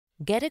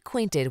Get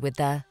acquainted with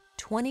the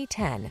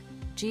 2010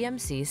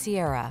 GMC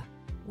Sierra.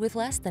 With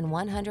less than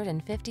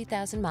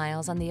 150,000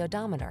 miles on the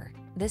odometer,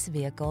 this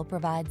vehicle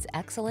provides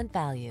excellent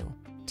value.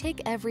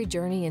 Take every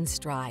journey in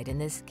stride in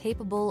this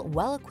capable,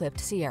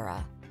 well-equipped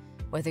Sierra.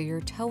 Whether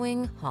you're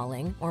towing,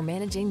 hauling, or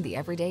managing the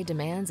everyday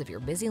demands of your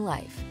busy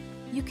life,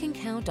 you can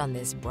count on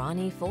this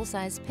brawny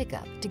full-size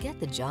pickup to get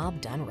the job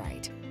done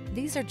right.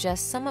 These are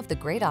just some of the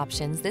great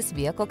options this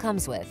vehicle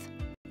comes with: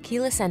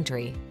 keyless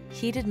entry,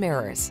 heated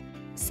mirrors,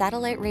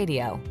 satellite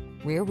radio,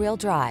 rear-wheel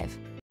drive,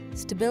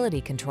 stability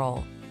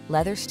control,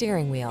 leather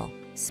steering wheel,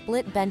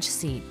 split bench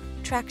seat,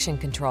 traction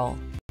control,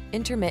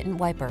 intermittent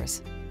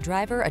wipers,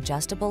 driver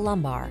adjustable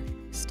lumbar.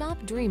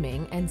 Stop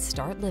dreaming and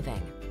start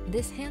living.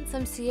 This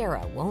handsome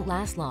Sierra won't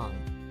last long.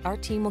 Our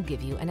team will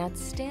give you an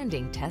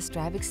outstanding test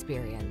drive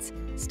experience.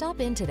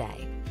 Stop in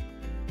today.